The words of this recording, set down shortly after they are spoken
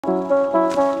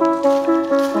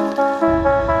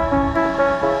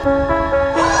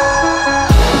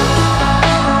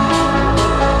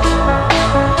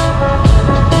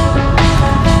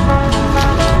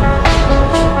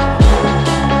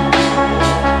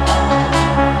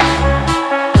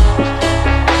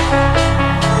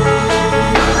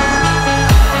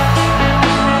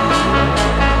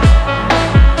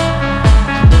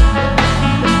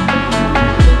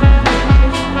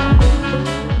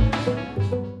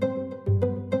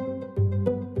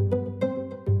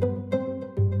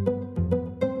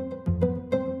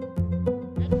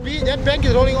That bank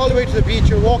is rolling all the way to the beach.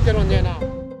 You'll walk that on there now.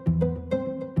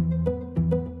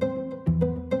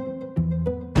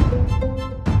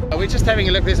 We're just having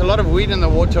a look. There's a lot of weed in the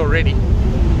water already,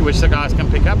 which the guys can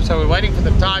pick up. So we're waiting for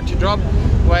the tide to drop,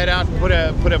 wait out, put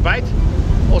a bait.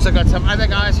 Also got some other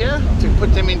guys here to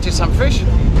put them into some fish.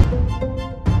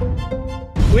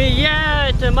 We're here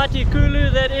at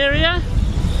Matikulu, that area,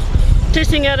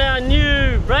 testing out our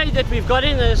new braid that we've got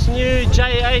in, this new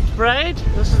J8 braid.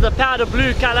 This is the powder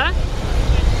blue color.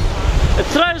 It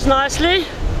throws nicely.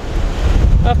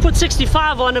 I've put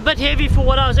 65 on, a bit heavy for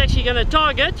what I was actually going to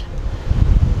target.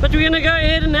 But we're going to go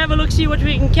ahead and have a look, see what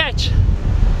we can catch.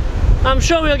 I'm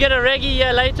sure we'll get a raggy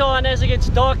here later on as it gets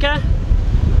darker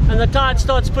and the tide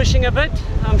starts pushing a bit.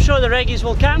 I'm sure the raggies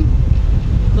will come.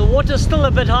 The water's still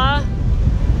a bit higher,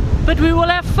 but we will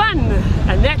have fun,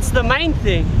 and that's the main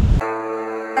thing.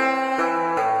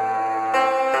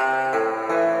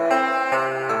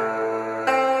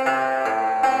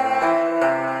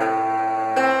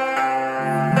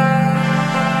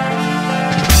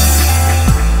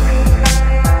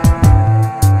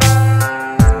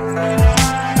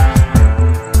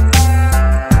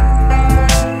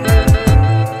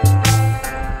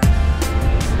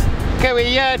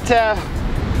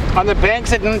 On the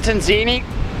banks at Ntanzini.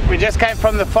 We just came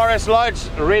from the Forest Lodge.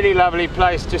 A really lovely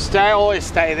place to stay, always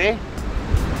stay there.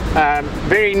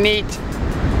 Very neat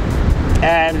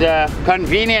and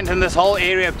convenient in this whole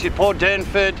area to Port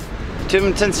Durnford, to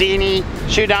Ntanzini,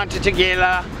 shoot down to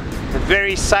Tegela.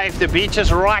 Very safe. The beach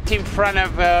is right in front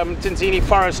of Ntanzini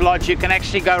Forest Lodge. You can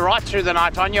actually go right through the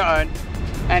night on your own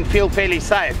and feel fairly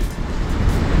safe.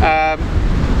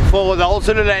 For the whole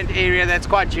Zululand area, that's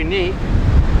quite unique.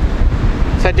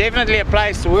 So definitely a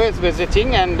place worth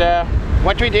visiting. And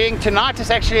what we're doing tonight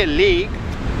is actually a league,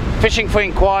 fishing for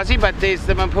Inkwazi, but there's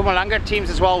the Mpumalanga teams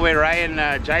as well, where Ray and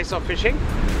Jace are fishing.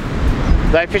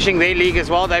 They're fishing their league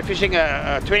as well. They're fishing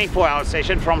a 24-hour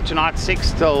session from tonight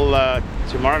 6 till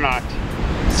tomorrow night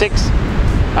 6.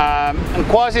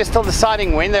 Inkwazi is still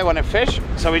deciding when they want to fish,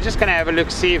 so we're just going to have a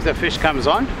look, see if the fish comes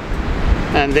on,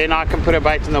 and then I can put a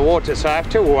bait in the water. So I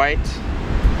have to wait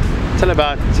till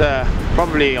about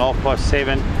probably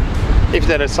 7:30 if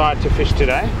they decide to fish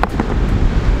today.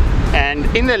 And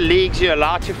in the leagues you're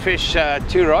allowed to fish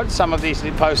 2 rods, some of these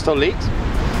postal leagues,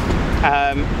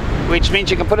 which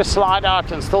means you can put a slide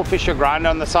out and still fish your grinder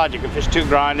on the side. You can fish 2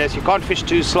 grinders. You can't fish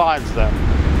 2 slides though.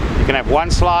 You can have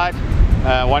 1 slide,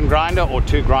 1 grinder, or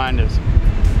 2 grinders,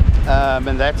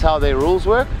 and that's how their rules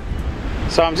work.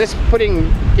 So I'm just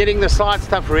getting the slide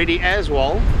stuff ready as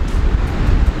well.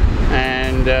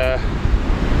 And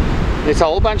there's a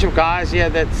whole bunch of guys here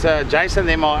that's Jason and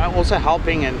them are also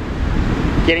helping and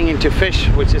getting into fish,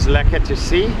 which is lekker to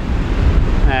see.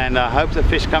 And I hope the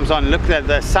fish comes on. Look, that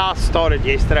the south started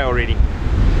yesterday already,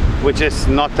 which is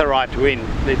not the right wind,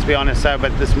 let's be honest. So,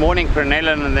 but this morning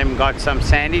Prenellen and them got some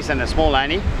sandies and a small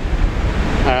honey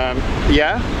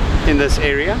in this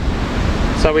area.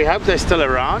 So we hope they're still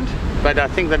around, but I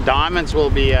think the diamonds will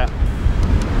be a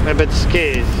bit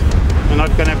scarce. We're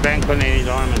not going to bank on any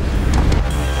diamonds.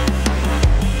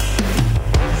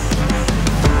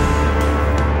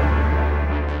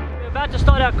 We're about to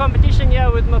start our competition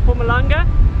here with Mpumalanga.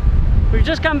 We've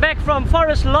just come back from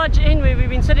Forest Lodge Inn, where we've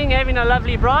been sitting having a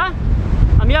lovely braai.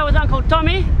 I'm here with Uncle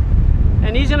Tommy,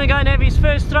 and he's going to go and have his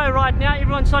first throw right now.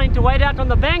 Everyone's starting to wade out on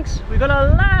the banks. We've got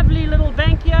a lovely little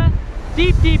bank here,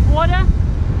 deep water.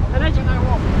 And as you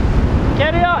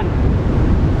carry on.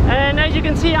 And as you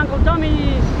can see, Uncle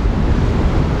Tommy is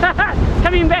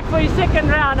coming back for his second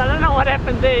round. I don't know what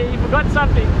happened there. He forgot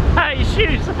something. His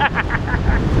shoes.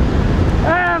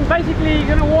 Basically, you're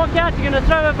going to walk out, you're going to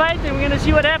throw a bait, and we're going to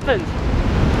see what happens.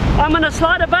 I'm going to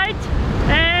slide a bait,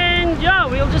 and yeah,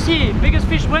 we'll just see. Biggest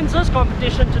fish wins this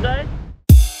competition today.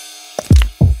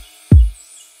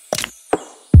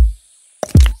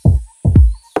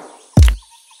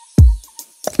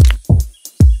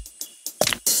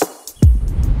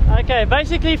 Okay,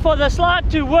 basically for the slide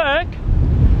to work,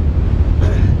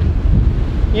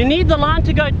 you need the line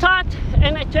to go tight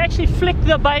and to actually flick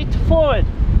the bait forward.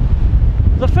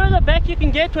 the further back you can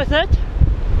get with it,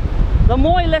 the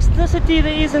more elasticity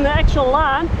there is in the actual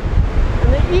line,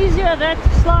 and the easier that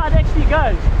slide actually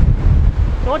goes.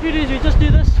 So what we do is we just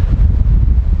do this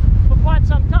for quite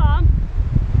some time,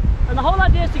 and the whole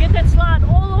idea is to get that slide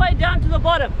all the way down to the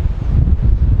bottom.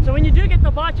 So when you do get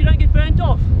the bite, you don't get burnt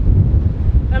off.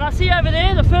 And I see over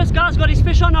there, the first guy's got his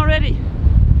fish on already.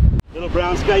 Little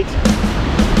brown skate.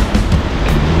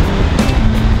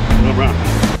 Little brown.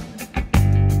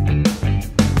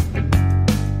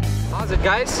 How's it,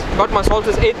 guys? Got my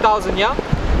salters 8,000 here,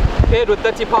 paired with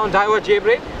 30-pound Daiwa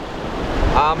J-braid,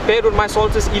 paired with my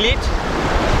salters Elite,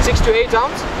 6 to 8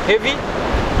 ounce, heavy.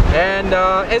 And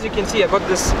as you can see, I got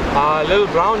this little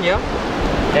brown here.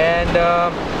 And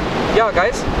yeah,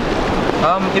 guys,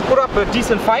 it put up a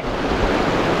decent fight.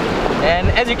 And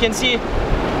as you can see,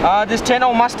 this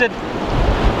channel mustard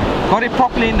got it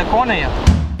properly in the corner here.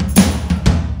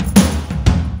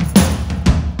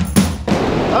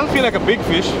 I don't feel like a big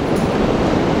fish,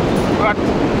 but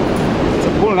it's a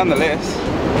bull nonetheless.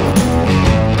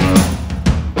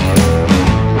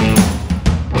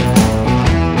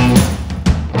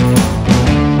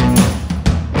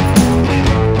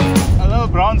 A little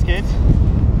brown skate,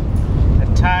 a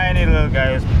tiny little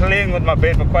guy, was playing with my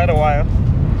bait for quite a while.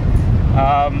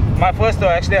 My first though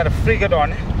actually had a frigate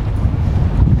on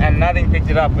and nothing picked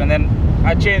it up, and then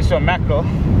I changed to a mackerel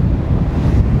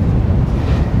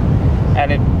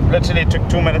and it literally took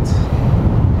 2 minutes,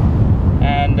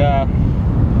 and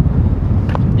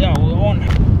yeah, we're on.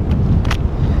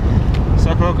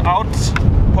 Circle hook out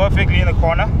perfectly in the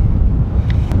corner.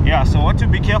 Yeah, so what to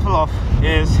be careful of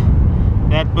is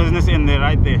that business in there,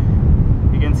 right there.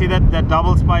 You can see that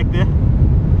double spike there.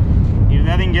 If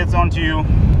that thing gets onto you,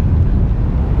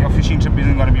 your fishing trip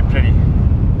isn't going to be pretty.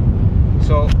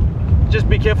 So just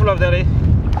be careful of that,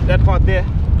 that part there.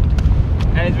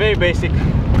 And it's very basic.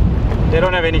 They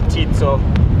don't have any teeth, so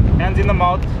hands in the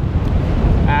mouth,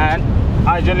 and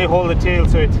I generally hold the tail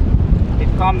so it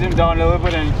calms him down a little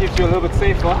bit and it keeps you a little bit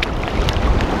safer.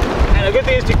 And a good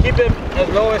thing is to keep them as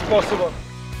low as possible.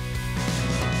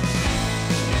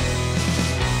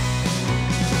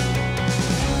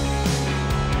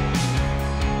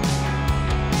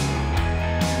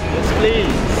 Please.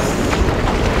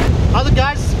 How's it,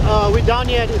 guys? We're down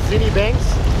here at Zini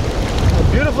Banks. A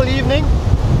beautiful evening.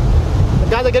 The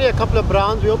guys are getting a couple of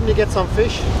browns. We're hoping to get some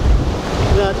fish.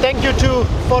 Thank you to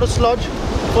Forest Lodge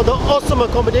for the awesome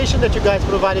accommodation that you guys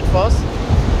provided for us.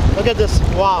 Look at this.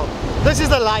 Wow. This is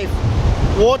the life.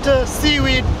 Water,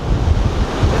 seaweed,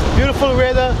 beautiful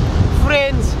weather,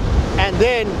 friends, and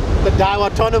then the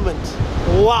Daiwa tournament.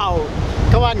 Wow.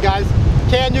 Come on, guys.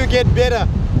 Can you get better?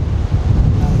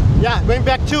 Yeah, going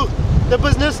back to the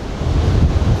business,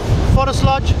 Forest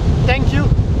Lodge, thank you.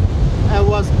 It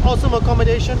was awesome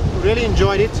accommodation, really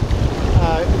enjoyed it.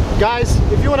 Guys,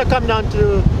 if you want to come down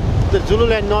to the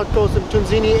Zululand North Coast and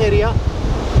Tunzini area,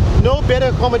 no better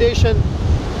accommodation.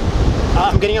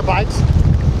 I'm getting a bite.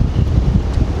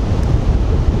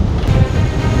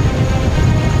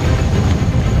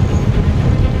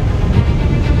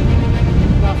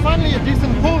 Finally a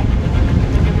decent pull.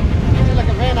 Feels like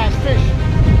a very nice fish.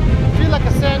 Feel like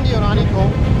a sandy or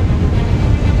honeycomb.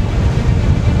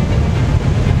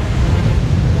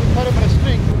 Quite a bit of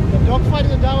string. The dogfight in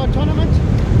the Daiwa tournament,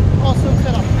 awesome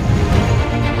setup.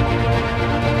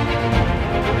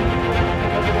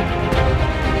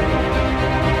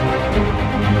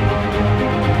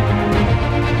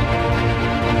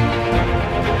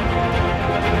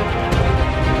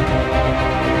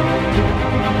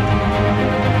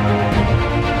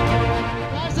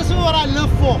 Guys, this is what I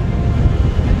live for.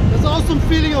 There's an awesome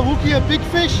feeling of hooking a big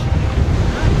fish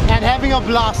and having a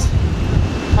blast.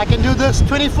 I can do this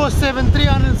 24/7,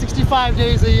 365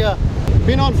 days a year.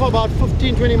 Been on for about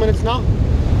 15-20 minutes now,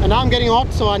 and now I'm getting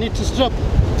hot, so I need to strip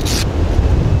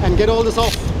and get all this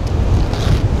off.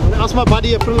 I'm gonna ask my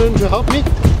buddy April to help me.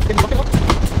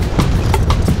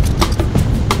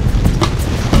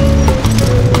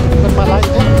 Put my light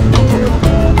there.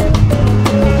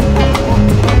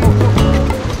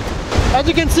 As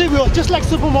you can see, we are just like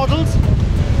supermodels.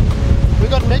 We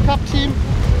got makeup team,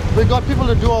 we got people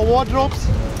to do our wardrobes.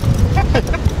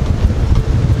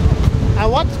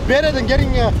 And what's better than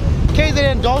getting a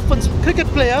KZN Dolphins cricket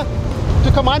player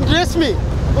to come undress me?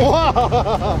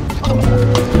 Wow.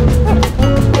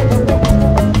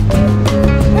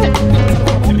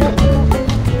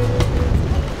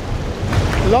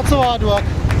 Lots of hard work,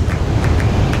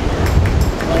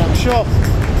 but I'm sure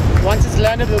once it's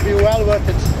landed it'll be well worth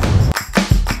it.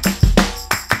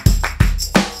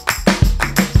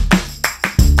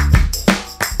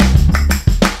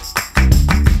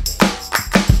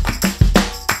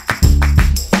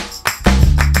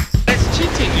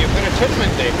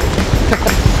 shipment there.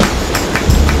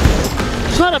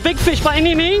 It's not a big fish by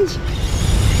any means.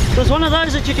 It's one of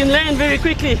those that you can land very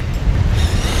quickly.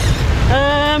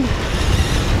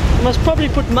 Must probably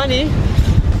put money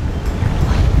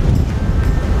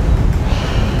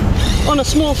on a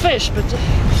small fish, but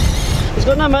he's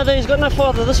got no mother, he's got no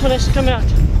father. This one has to come out.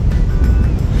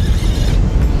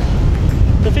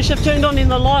 The fish have turned on in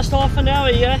the last half an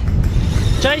hour here.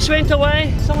 Jace went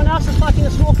away. Someone else is fighting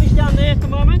a small fish down there at the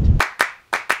moment.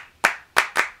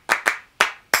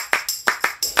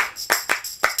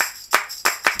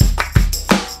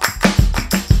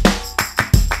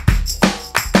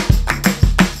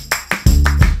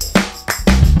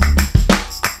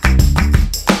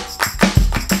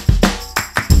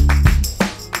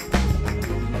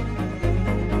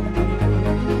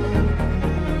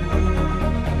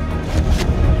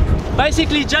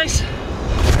 Basically, Jace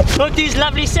hooked these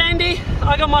lovely sandy.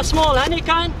 I got my small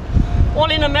honeycomb, all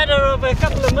in a matter of a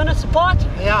couple of minutes apart.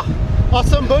 Yeah,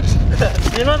 awesome, but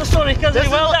You know the story, because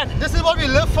well done. this is what we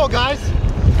live for, guys.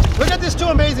 Look at these two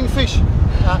amazing fish.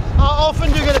 How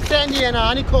often do you get a sandy and a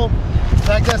honeycomb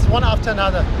like this, one after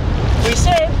another? We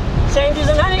said sandies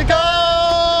and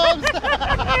honeycomb.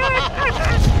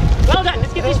 Honeycombs! Well done,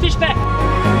 let's get these fish back.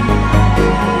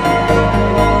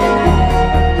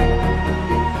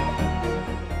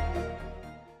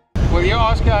 Will you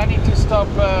ask her honey to stop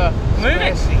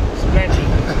Moving. splashing?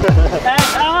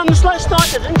 I'm slow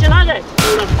starter, didn't you know that?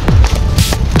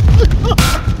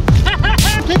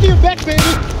 Take you back, baby.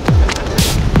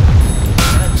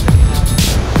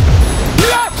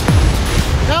 Yes!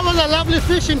 That was a lovely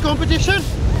fishing competition.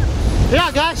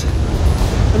 Yeah, guys,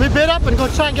 let me bait up and go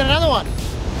try and get another one.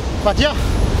 But yeah,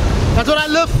 that's what I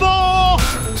live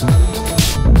for.